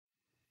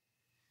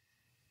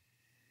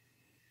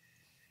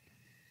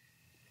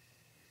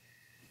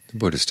The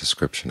Buddha's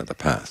description of the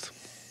path.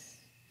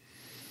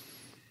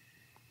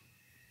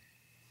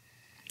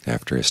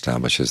 After he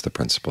establishes the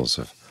principles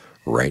of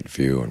right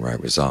view and right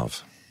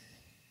resolve,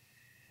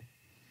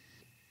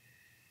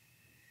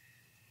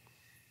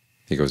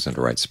 he goes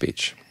into right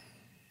speech.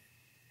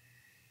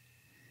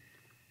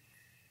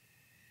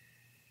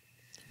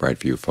 Right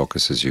view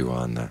focuses you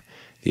on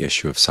the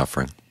issue of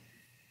suffering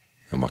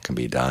and what can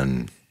be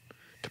done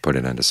to put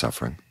an end to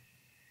suffering.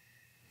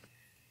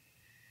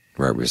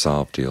 Right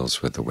resolve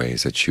deals with the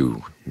ways that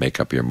you make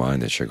up your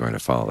mind that you're going to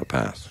follow the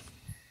path.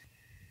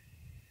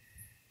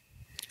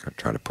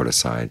 Try to put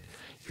aside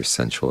your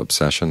sensual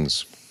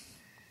obsessions,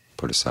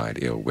 put aside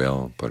ill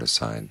will, put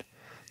aside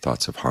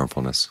thoughts of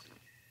harmfulness.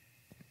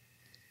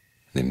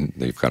 Then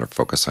you've got to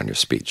focus on your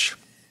speech,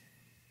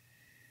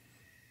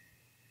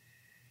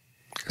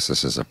 because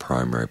this is a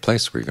primary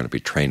place where you're going to be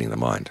training the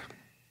mind,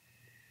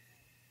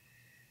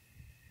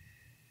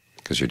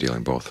 because you're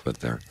dealing both with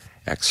their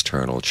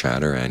external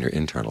chatter and your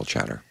internal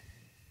chatter.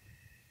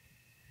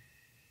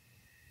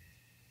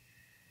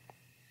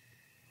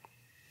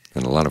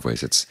 In a lot of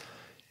ways, it's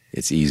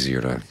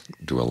easier to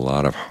do a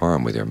lot of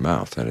harm with your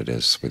mouth than it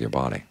is with your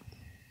body,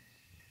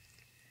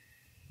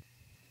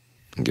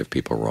 and give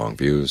people wrong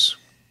views,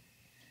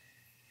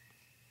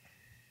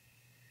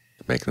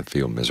 make them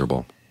feel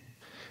miserable,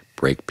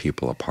 break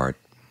people apart,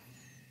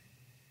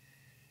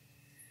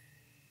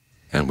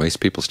 and waste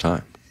people's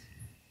time.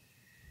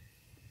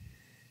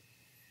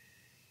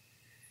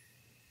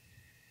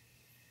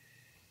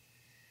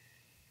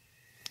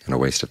 And a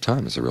waste of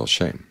time is a real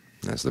shame.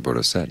 As the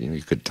Buddha said,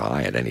 you could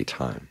die at any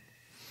time.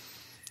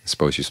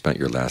 Suppose you spent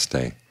your last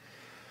day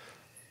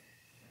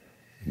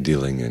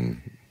dealing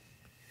in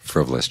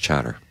frivolous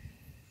chatter,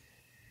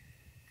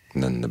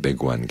 and then the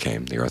big one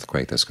came, the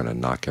earthquake that's going to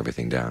knock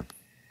everything down.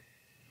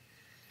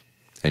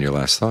 And your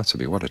last thoughts would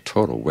be, what a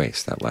total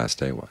waste that last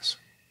day was.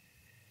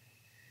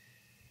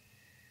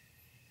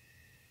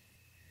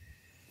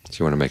 So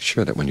you want to make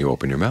sure that when you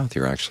open your mouth,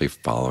 you're actually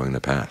following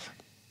the path.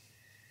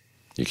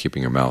 You're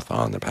keeping your mouth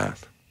on the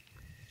path.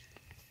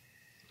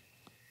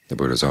 The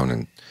Buddha's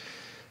own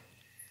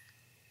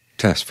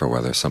test for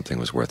whether something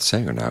was worth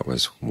saying or not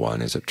was,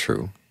 one, is it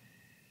true?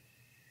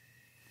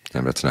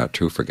 And if it's not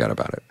true, forget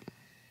about it.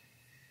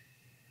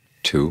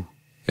 Two,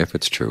 if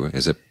it's true,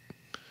 is it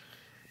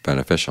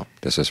beneficial?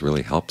 Does this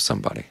really help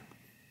somebody?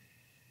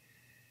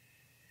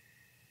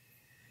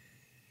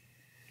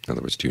 In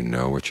other words, do you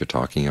know what you're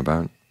talking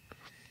about?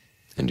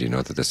 And do you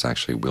know that this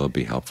actually will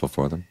be helpful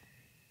for them?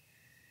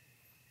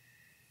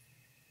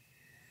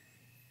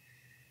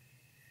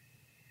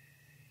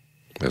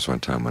 There was one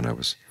time when I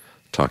was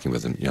talking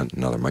with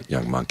another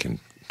young monk in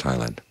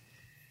Thailand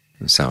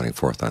and sounding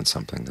forth on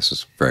something. This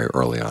was very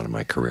early on in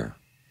my career.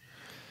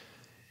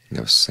 And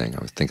I was saying,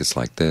 I think it's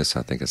like this,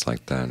 I think it's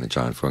like that. And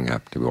John Fung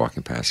happened to be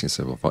walking past, and he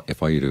said, well,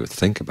 if all you do is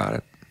think about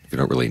it, if you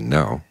don't really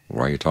know,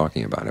 why are you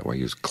talking about it? Why are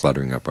you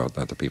cluttering up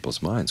other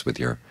people's minds with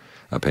your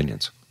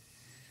opinions?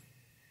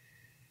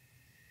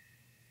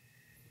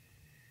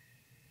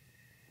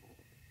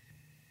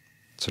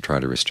 So try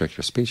to restrict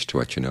your speech to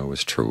what you know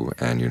is true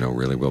and you know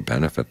really will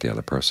benefit the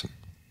other person.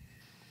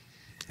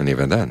 And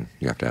even then,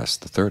 you have to ask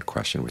the third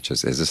question, which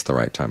is this the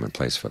right time and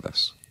place for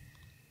this?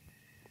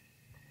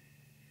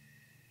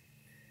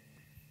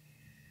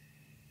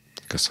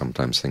 Because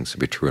sometimes things will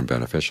be true and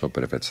beneficial,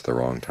 but if it's the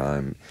wrong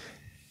time,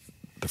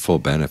 the full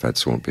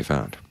benefits won't be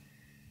found.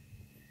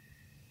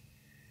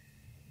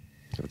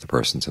 If the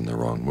person's in the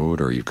wrong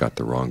mood, or you've got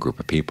the wrong group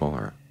of people,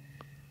 or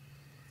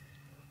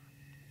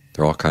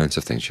there are all kinds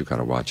of things you've got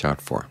to watch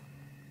out for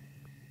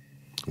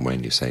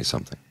when you say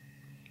something.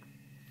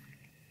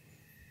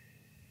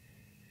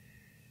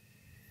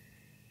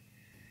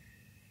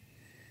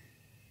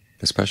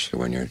 Especially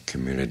when you're in a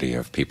community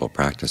of people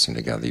practicing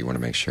together, you want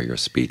to make sure your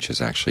speech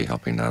is actually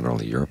helping not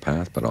only your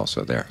path, but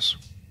also theirs.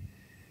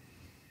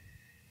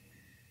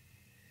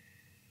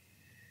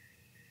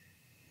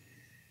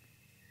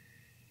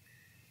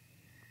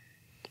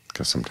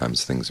 Because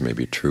sometimes things may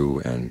be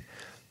true and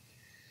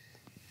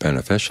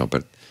beneficial,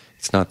 but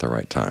it's not the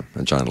right time.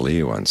 And John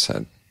Lee once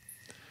said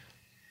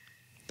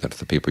that if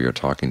the people you're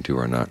talking to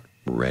are not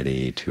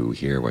ready to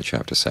hear what you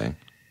have to say, it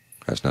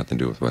has nothing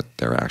to do with what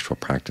their actual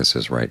practice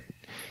is right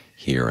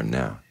here and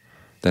now,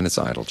 then it's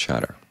idle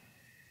chatter.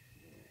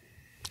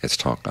 It's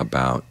talk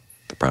about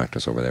the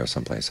practice over there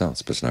someplace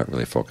else, but it's not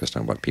really focused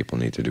on what people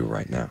need to do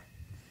right now.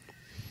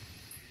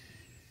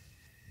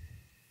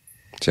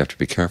 So you have to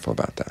be careful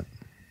about that.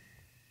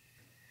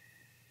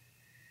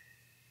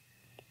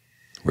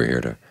 We're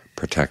here to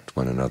protect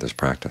one another's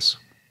practice,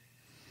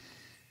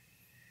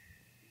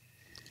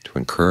 to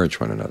encourage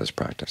one another's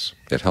practice.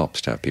 It helps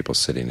to have people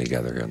sitting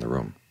together here in the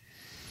room.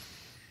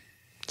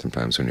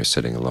 Sometimes when you're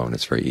sitting alone,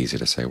 it's very easy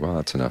to say, well,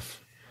 that's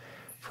enough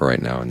for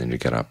right now, and then you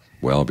get up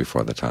well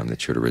before the time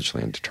that you'd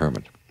originally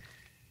determined.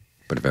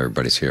 But if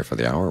everybody's here for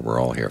the hour, we're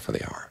all here for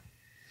the hour.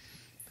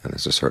 And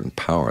there's a certain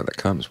power that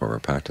comes when we're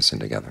practicing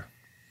together.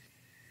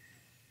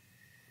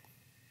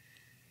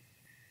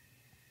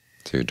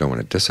 So you don't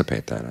want to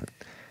dissipate that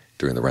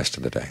during the rest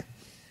of the day.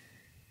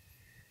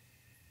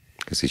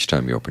 because each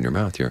time you open your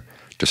mouth, you're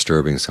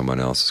disturbing someone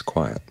else's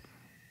quiet.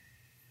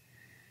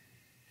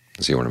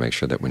 So you want to make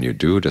sure that when you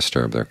do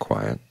disturb their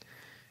quiet,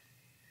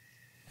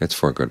 it's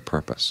for a good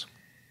purpose.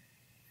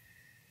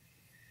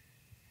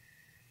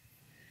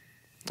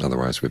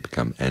 Otherwise we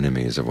become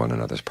enemies of one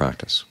another's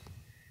practice.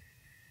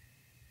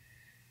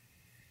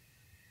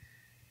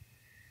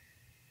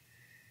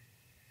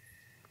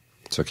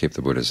 So keep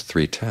the Buddha's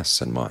 3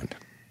 tests in mind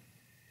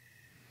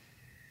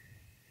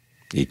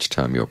each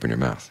time you open your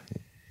mouth.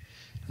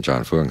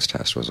 John Fuang's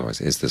test was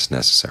always, is this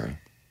necessary?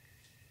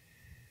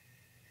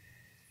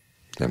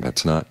 And if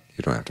it's not,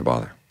 you don't have to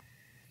bother.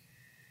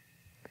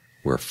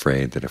 We're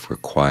afraid that if we're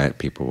quiet,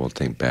 people will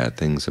think bad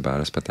things about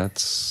us, but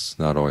that's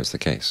not always the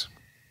case.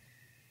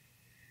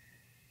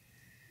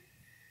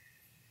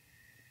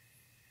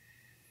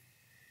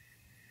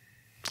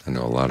 I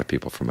know a lot of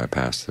people from my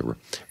past that were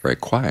very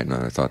quiet, and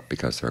I thought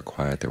because they were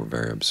quiet they were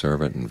very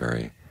observant and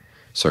very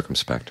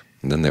circumspect.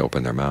 And then they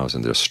opened their mouths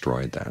and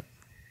destroyed that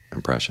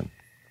impression.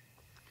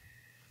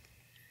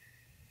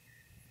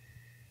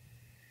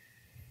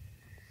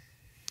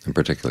 And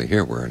particularly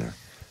here, we're in a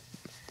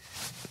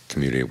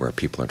community where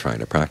people are trying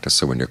to practice,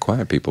 so when you're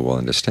quiet, people will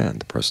understand.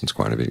 The person's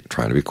trying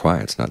to be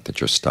quiet. It's not that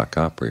you're stuck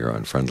up or you're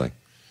unfriendly.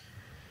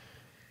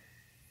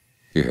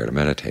 You're here to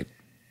meditate.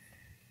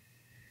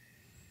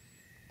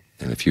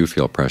 And if you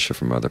feel pressure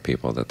from other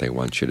people that they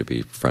want you to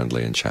be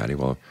friendly and chatty,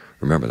 well,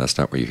 remember, that's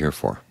not what you're here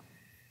for.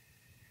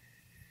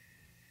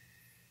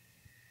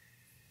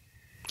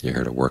 You're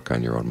here to work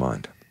on your own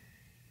mind.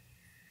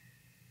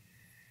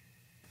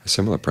 A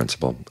similar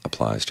principle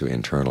applies to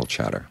internal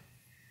chatter.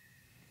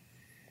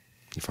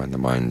 You find the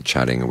mind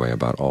chatting away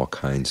about all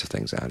kinds of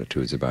things,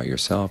 attitudes about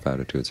yourself,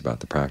 attitudes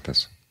about the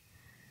practice.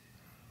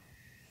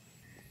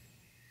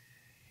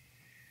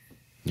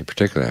 You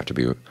particularly have to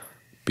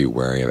be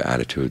wary of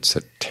attitudes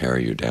that tear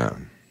you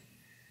down.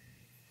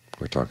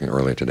 We were talking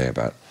earlier today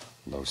about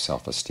low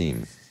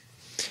self-esteem.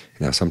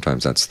 Now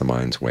sometimes that's the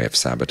mind's way of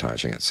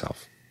sabotaging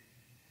itself.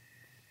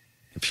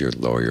 If you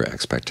lower your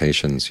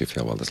expectations, you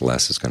feel, well, this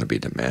less is going to be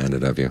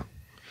demanded of you.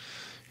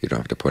 You don't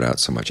have to put out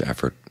so much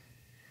effort.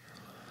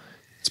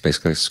 It's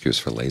basically an excuse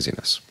for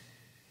laziness.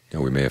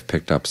 We may have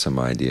picked up some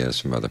ideas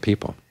from other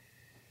people.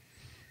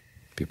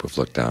 People have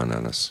looked down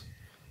on us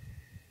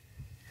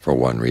for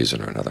one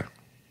reason or another.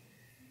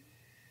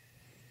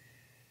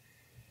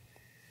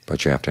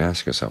 But you have to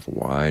ask yourself,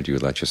 why do you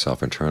let yourself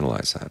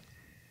internalize that?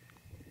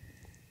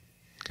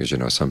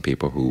 Because some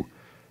people who,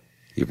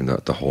 even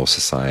though the whole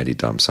society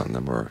dumps on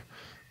them, or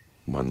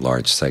one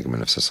large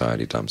segment of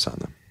society dumps on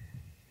them,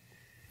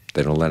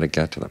 they don't let it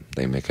get to them.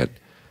 They make it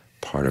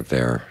part of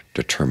their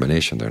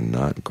determination. They're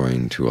not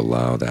going to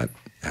allow that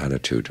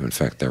attitude to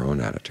infect their own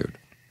attitude.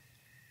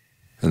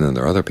 And then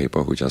there are other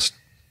people who just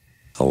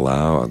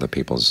allow other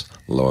people's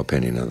low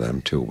opinion of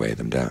them to weigh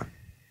them down.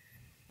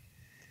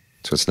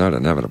 So it's not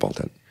inevitable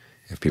that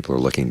if people are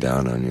looking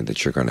down on you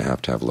that you're going to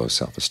have low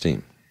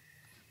self-esteem.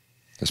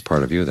 There's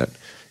part of you that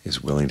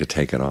is willing to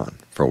take it on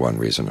for one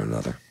reason or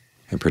another,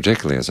 and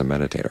particularly as a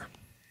meditator.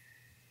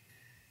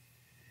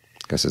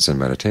 Because it's in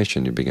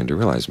meditation you begin to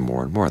realize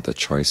more and more the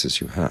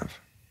choices you have,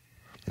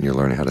 and you're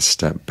learning how to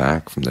step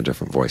back from the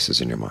different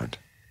voices in your mind.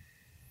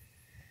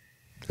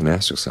 And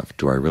ask yourself,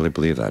 do I really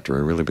believe that? Do I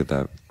really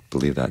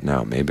believe that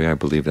now? Maybe I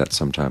believed that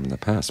sometime in the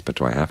past, but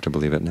do I have to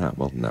believe it now?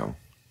 Well, no.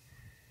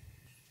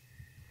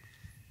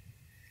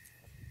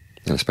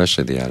 And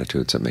especially the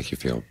attitudes that make you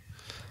feel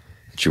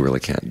that you really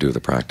can't do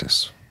the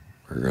practice,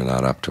 or you're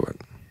not up to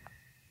it.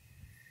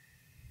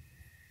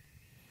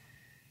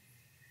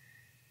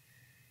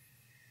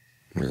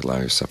 You allow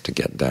yourself to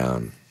get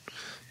down.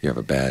 You have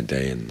a bad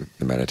day in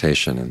the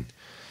meditation, and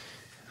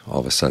all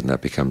of a sudden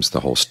that becomes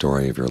the whole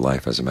story of your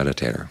life as a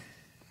meditator.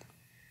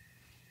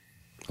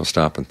 Well,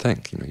 stop and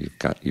think.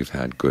 You've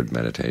had good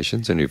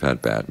meditations and you've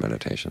had bad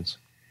meditations.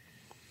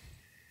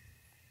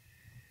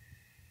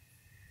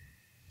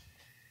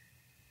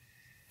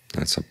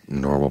 That's a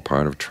normal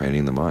part of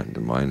training the mind. The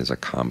mind is a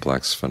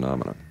complex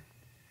phenomenon.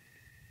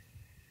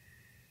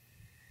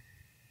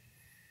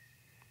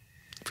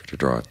 If you were to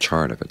draw a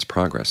chart of its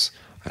progress,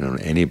 I don't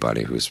know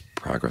anybody whose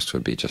progress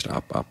would be just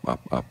up, up,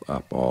 up, up,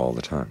 up all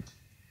the time.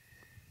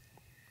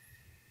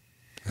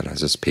 It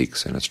has its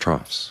peaks and its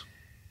troughs.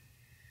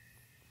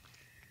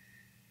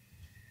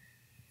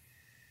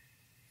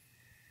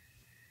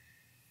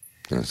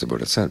 And as the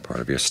Buddha said, part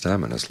of your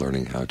stamina is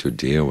learning how to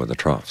deal with the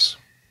troughs,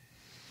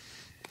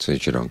 so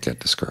that you don't get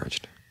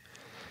discouraged.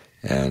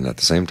 And at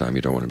the same time,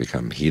 you don't want to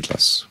become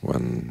heedless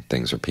when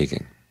things are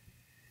peaking,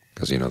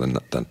 because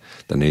the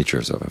nature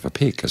of a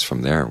peak is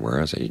from there,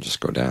 whereas you just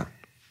go down.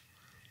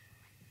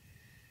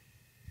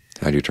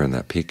 How do you turn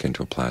that peak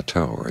into a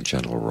plateau or a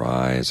gentle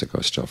rise that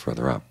goes still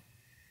further up?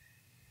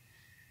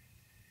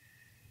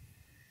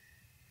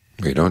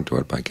 You don't do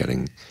it by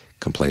getting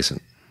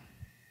complacent.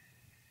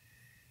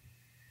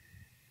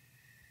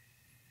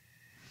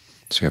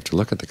 So you have to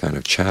look at the kind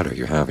of chatter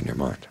you have in your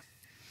mind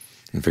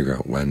and figure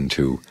out when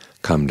to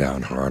come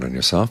down hard on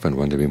yourself and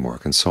when to be more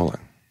consoling.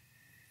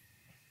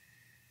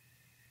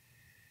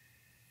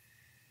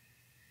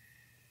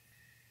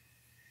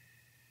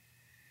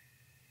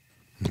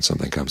 when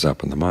something comes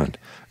up in the mind.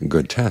 A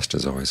good test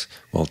is always,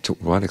 well, to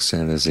what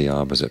extent is the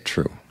opposite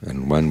true?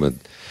 And when would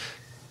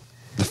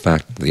the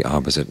fact of the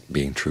opposite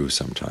being true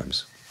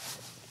sometimes,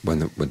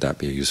 when would that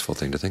be a useful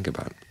thing to think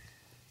about?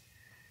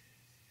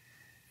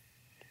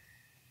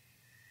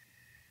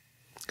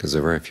 Because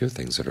there are very few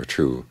things that are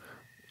true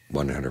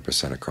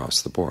 100%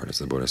 across the board. As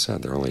the Buddha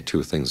said, there are only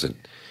two things that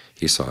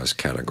he saw as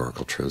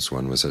categorical truths.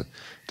 One was a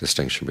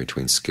distinction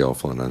between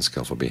skillful and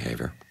unskillful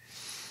behavior.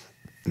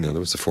 And the other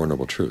was the Four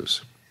Noble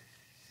Truths.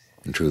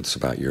 And truths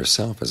about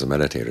yourself as a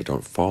meditator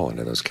don't fall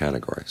into those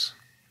categories.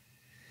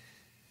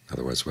 In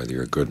other words, whether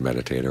you're a good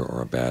meditator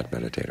or a bad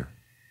meditator.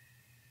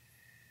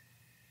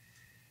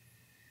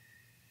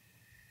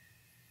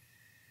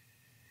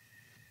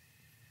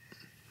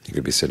 You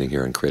could be sitting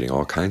here and creating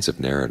all kinds of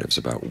narratives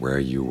about where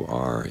you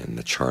are in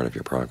the chart of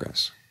your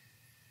progress,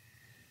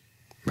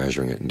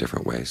 measuring it in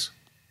different ways.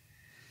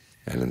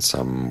 And in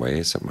some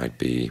ways it might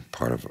be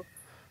part of a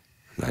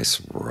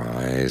nice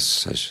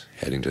rise as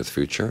heading to the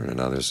future, and in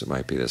others it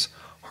might be this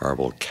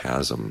horrible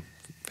chasm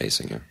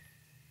facing you,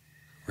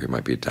 or you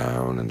might be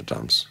down in the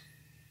dumps.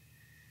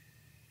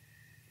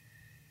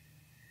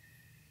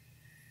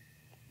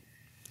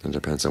 It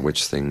depends on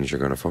which things you're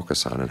going to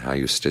focus on and how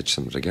you stitch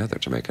them together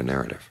to make a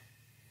narrative.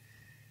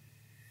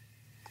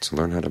 So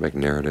learn how to make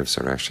narratives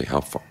that are actually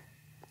helpful.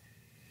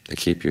 They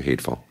keep you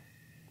heedful,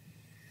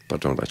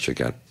 but don't let you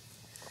get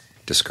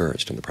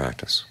discouraged in the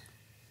practice.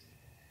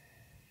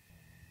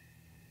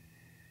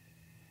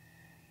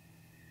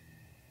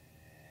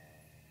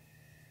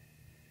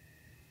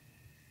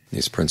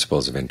 These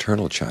principles of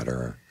internal chatter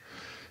are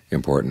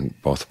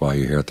important both while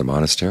you're here at the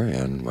monastery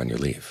and when you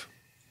leave.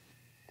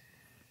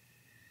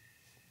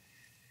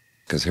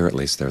 Because here at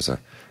least there's a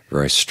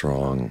very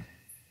strong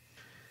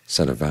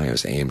set of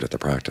values aimed at the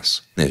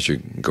practice. As you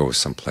go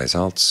someplace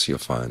else, you'll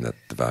find that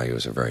the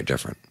values are very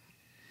different.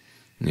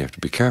 And you have to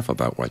be careful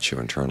about what you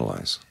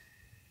internalize,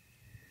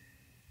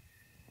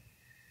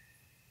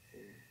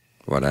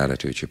 what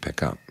attitudes you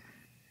pick up.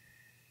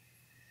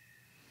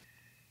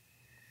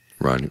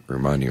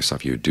 Reminding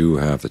yourself you do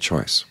have the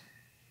choice.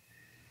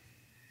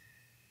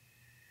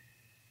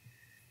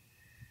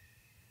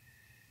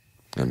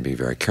 And be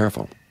very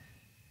careful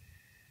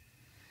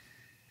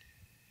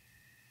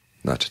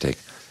not to take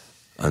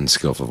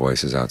unskillful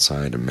voices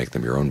outside and make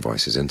them your own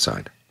voices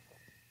inside.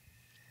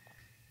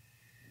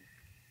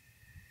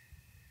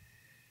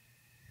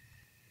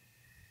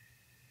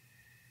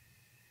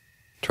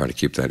 Try to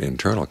keep that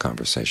internal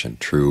conversation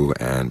true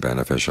and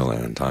beneficial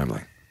and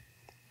timely.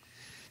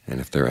 And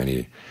if there are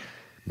any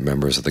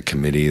members of the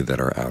committee that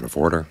are out of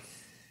order,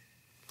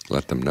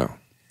 let them know.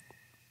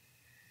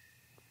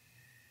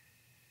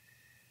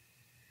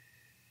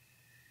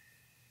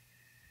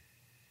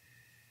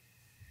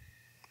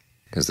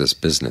 Because this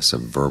business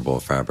of verbal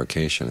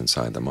fabrication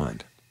inside the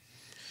mind,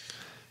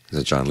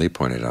 as John Lee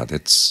pointed out,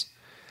 it's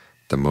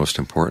the most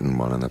important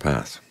one on the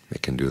path.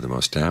 It can do the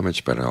most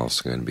damage, but it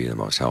also can be the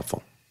most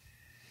helpful.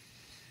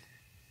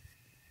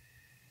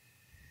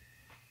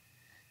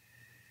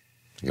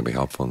 It can be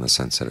helpful in the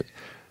sense that it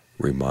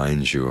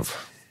reminds you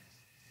of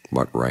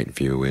what right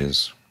view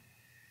is.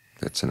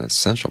 It's an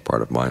essential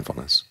part of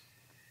mindfulness.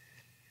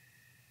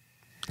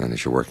 And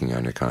as you're working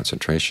on your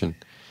concentration,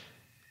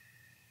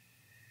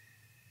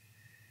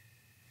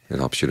 it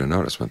helps you to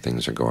notice when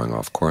things are going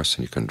off course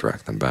and you can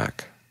direct them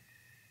back.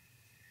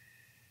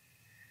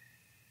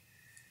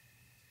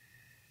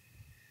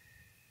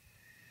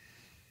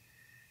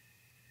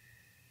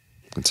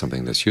 And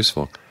something that's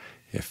useful,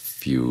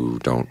 if you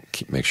don't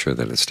make sure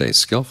that it stays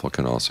skillful,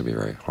 can also be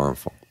very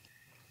harmful.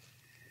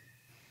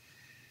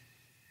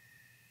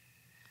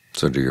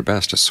 So do your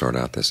best to sort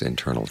out this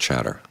internal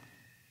chatter.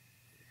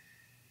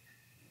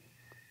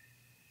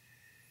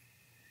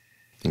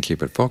 And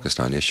keep it focused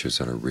on issues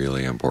that are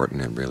really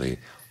important and really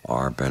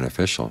are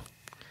beneficial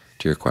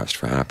to your quest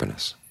for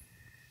happiness.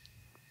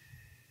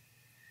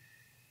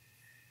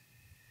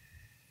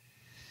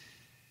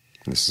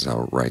 This is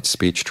how right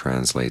speech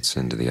translates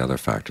into the other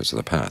factors of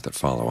the path that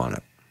follow on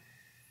it.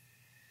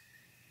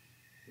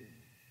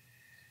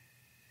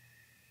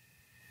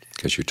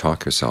 Because you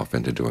talk yourself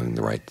into doing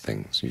the right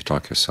things. You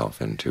talk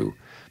yourself into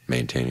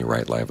maintaining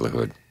right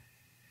livelihood,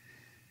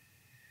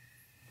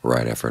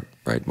 right effort,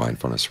 right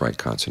mindfulness, right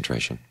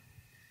concentration.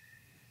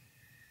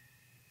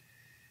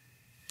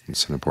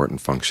 It's an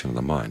important function of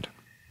the mind.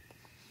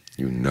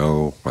 You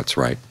know what's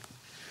right.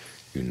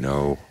 You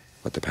know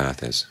what the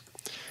path is.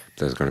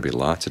 There's going to be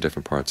lots of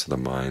different parts of the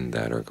mind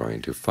that are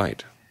going to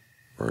fight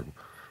or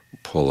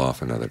pull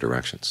off in other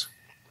directions.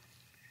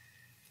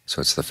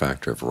 So it's the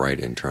factor of right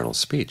internal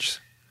speech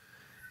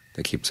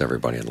that keeps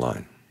everybody in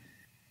line.